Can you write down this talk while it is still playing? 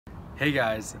Hey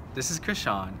guys, this is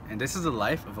Krishan, and this is the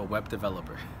life of a web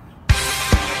developer.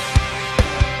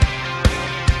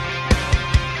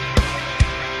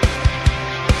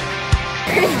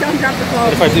 Please don't drop the phone.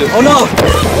 What if I do? Oh no!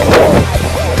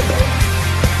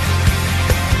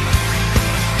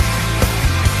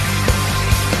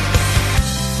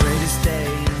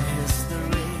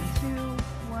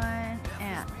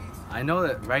 I know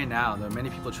that right now there are many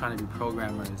people trying to be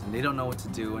programmers and they don't know what to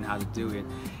do and how to do it.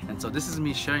 And so this is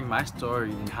me sharing my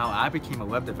story and how I became a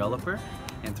web developer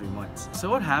in 3 months. So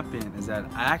what happened is that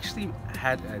I actually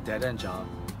had a dead-end job.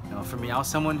 For me, I was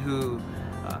someone who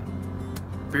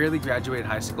barely graduated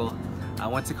high school. I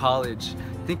went to college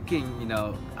thinking,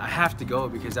 I have to go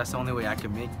because that's the only way I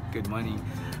can make good money.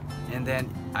 And then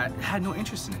I had no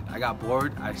interest in it. I got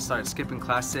bored, I started skipping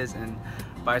classes, and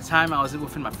by the time I was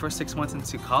within my first 6 months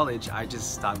into college, I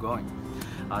just stopped going.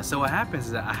 So what happens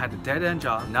is that I had a dead-end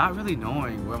job, not really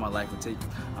knowing where my life would take me.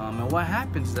 And what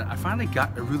happens is that I finally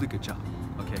got a really good job,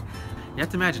 okay? You have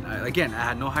to imagine, again, I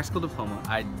had no high school diploma,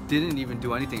 I didn't even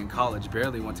do anything in college,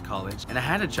 barely went to college, and I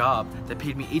had a job that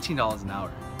paid me $18 an hour.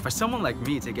 For someone like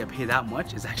me to get paid that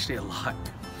much is actually a lot.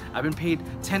 I've been paid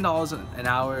 $10 an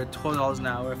hour, $12 an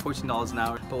hour, $14 an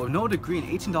hour, but with no degree and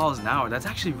 $18 an hour, that's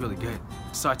actually really good.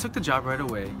 So I took the job right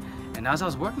away, and as I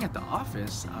was working at the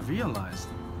office, I realized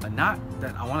not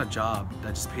that I want a job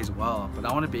that just pays well, but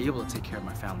I want to be able to take care of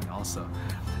my family also.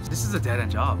 This is a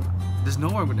dead-end job. There's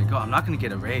nowhere I'm going to go. I'm not going to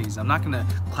get a raise. I'm not going to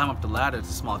climb up the ladder to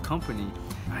a small company.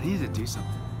 I needed to do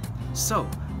something. So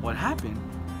what happened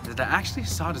is that I actually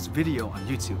saw this video on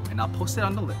YouTube, and I'll post it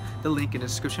on the link in the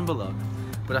description below.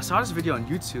 But I saw this video on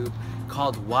YouTube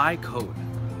called Why Code.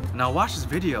 And I watched this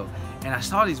video and I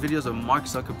saw these videos of Mark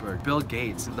Zuckerberg, Bill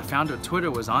Gates, the founder of Twitter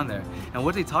was on there. And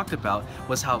what they talked about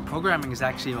was how programming is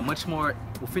actually much more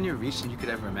within your reach than you could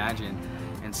ever imagine.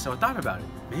 And so I thought about it.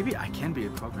 Maybe I can be a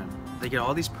programmer. They get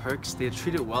all these perks, they're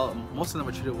treated well, most of them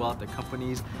are treated well at their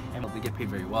companies, and they get paid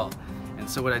very well. And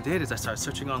so what I did is I started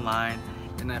searching online,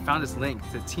 and I found this link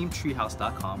to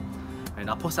teamtreehouse.com. And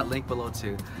I'll post that link below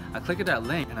too. I clicked that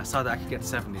link and I saw that I could get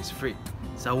 7 days free.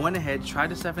 So I went ahead,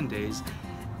 tried the 7 days,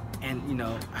 and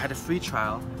I had a free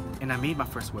trial, and I made my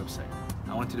first website.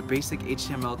 I went to the basic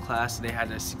HTML class, they had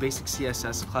a basic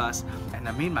CSS class, and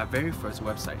I made my very first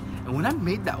website. And when I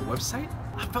made that website,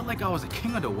 I felt like I was the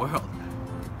king of the world.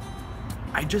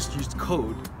 I just used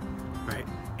code, right?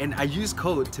 And I used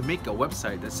code to make a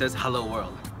website that says hello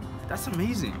world. That's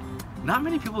amazing. Not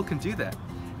many people can do that.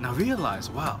 And I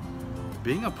realized, wow,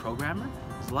 being a programmer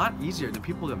is a lot easier than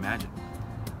people imagine.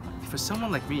 For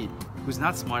someone like me, who's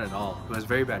not smart at all, who has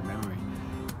very bad memory,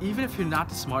 even if you're not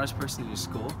the smartest person in your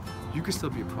school, you can still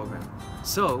be a programmer.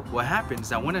 So what happens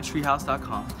is I went to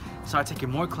treehouse.com, started taking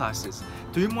more classes.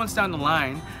 3 months down the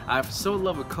line, I so in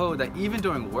love with code that even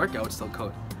during work, I would still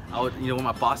code. I would, when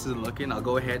my boss isn't looking, I'll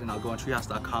go ahead and I'll go on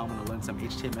treehouse.com and I'll learn some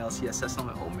HTML, CSS. I'm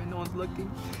like, oh man, no one's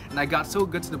looking. And I got so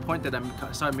good to the point that I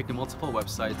started making multiple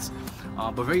websites,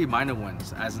 but very minor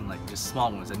ones, as in like just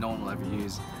small ones that no one will ever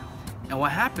use. And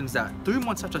what happens that 3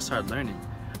 months after I started learning,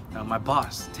 my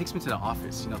boss takes me to the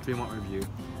office, 3-month review,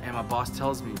 and my boss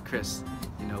tells me, Chris,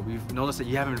 we've noticed that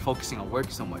you haven't been focusing on work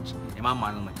so much. In my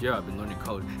mind, I'm like, yeah, I've been learning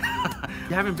code.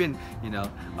 You haven't been,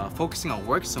 focusing on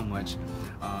work so much,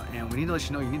 and we need to let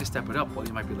you know you need to step it up or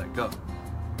you might be let go.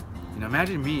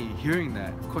 Imagine me hearing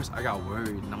that. Of course, I got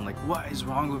worried, and I'm like, what is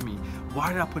wrong with me?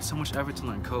 Why did I put so much effort to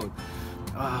learn code?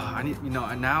 I need,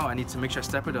 and now I need to make sure I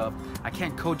step it up. I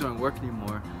can't code during work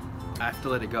anymore. I have to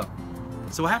let it go.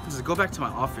 So what happens is I go back to my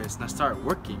office and I start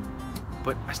working,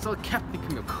 but I still kept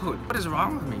thinking of code. What is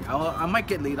wrong with me? I might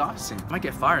get laid off soon. I might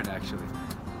get fired actually.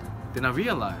 Then I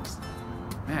realized,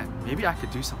 man, maybe I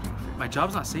could do something with it. My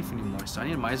job's not safe anymore, so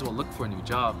I might as well look for a new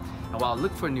job. And while I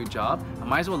look for a new job, I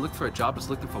might as well look for a job that's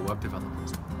looking for web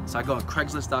developers. So I go on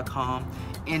Craigslist.com,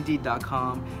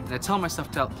 Indeed.com, and I tell myself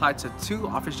to apply to 2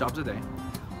 office jobs a day,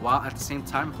 while at the same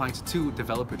time applying to 2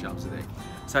 developer jobs a day.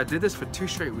 So I did this for 2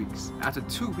 straight weeks. After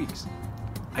 2 weeks,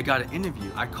 I got an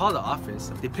interview. I called the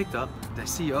office, they picked up the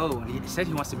CEO, and he said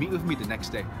he wants to meet with me the next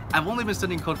day. I've only been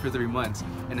studying code for 3 months,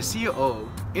 and the CEO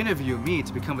interviewed me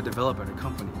to become a developer at a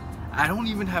company. I don't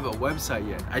even have a website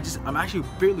yet. I'm actually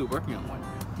barely working on one.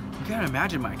 You can't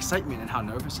imagine my excitement and how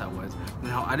nervous I was, and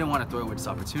how I didn't want to throw away this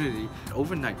opportunity.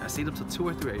 Overnight, I stayed up till 2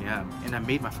 or 3 a.m. and I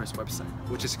made my first website,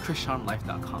 which is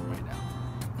krishanlife.com right now.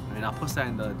 And I'll post that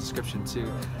in the description too.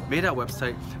 Made that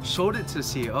website, showed it to the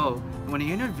CEO, and when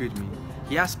he interviewed me,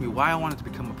 he asked me why I wanted to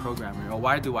become a programmer, or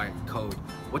why do I code?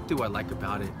 What do I like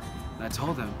about it? And I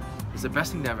told him, it's the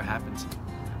best thing that ever happened to me.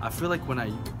 I feel like when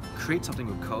I create something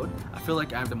with code, I feel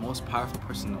like I'm the most powerful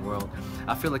person in the world.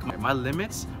 I feel like my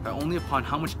limits are only upon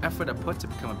how much effort I put to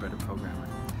become a better programmer.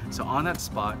 So on that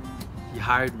spot, he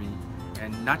hired me,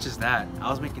 and not just that, I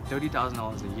was making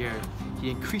 $30,000 a year.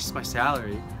 He increased my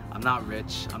salary. I'm not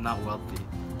rich, I'm not wealthy,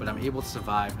 but I'm able to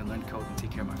survive and learn code and take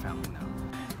care of my family now.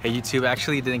 Hey YouTube, I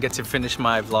actually didn't get to finish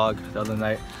my vlog the other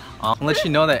night. I'll let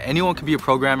you know that anyone can be a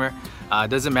programmer. It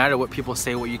doesn't matter what people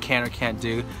say, what you can or can't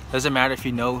do. Doesn't matter if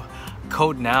you know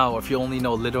code now or if you only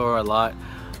know little or a lot.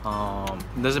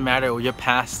 It doesn't matter your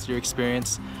past, your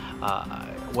experience.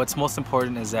 What's most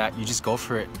important is that you just go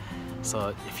for it.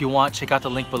 So if you want, check out the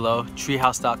link below,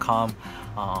 treehouse.com.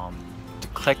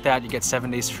 Click that, you get 7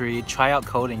 days free. Try out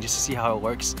coding just to see how it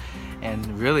works. And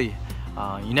really,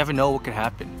 you never know what could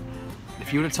happen.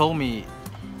 If you would have told me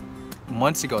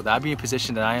months ago that I'd be in a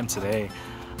position that I am today,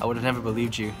 I would have never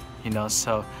believed you, you know.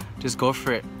 So just go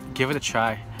for it, give it a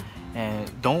try,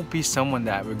 and don't be someone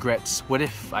that regrets, what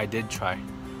if I did try?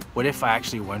 What if I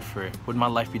actually went for it? Would my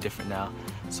life be different now?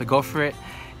 So go for it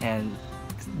and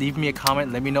leave me a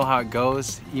comment, let me know how it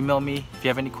goes. Email me if you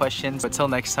have any questions. But till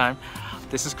next time,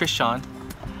 this is Chris Sean,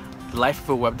 the life of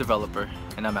a web developer,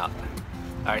 and I'm out.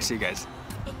 Alright, see you guys.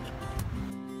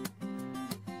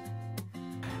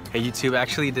 Hey YouTube, I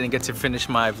actually didn't get to finish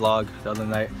my vlog the other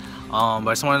night, but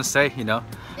I just wanted to say, you know,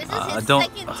 This is his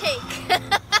second take.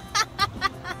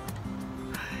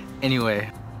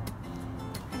 Anyway.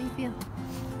 How do you feel?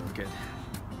 Good.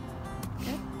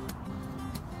 Good?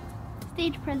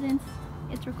 Stage presence.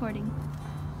 It's recording.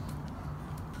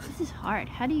 This is hard.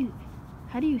 How do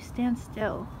you stand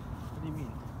still? What do you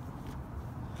mean?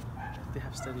 They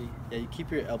have steady. Yeah, you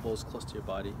keep your elbows close to your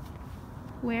body.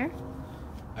 Where?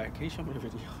 Alright, can you show me the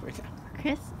video right now?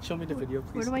 Chris? Show me the video,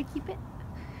 please. Where do I keep it?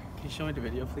 Can you show me the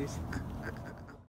video, please?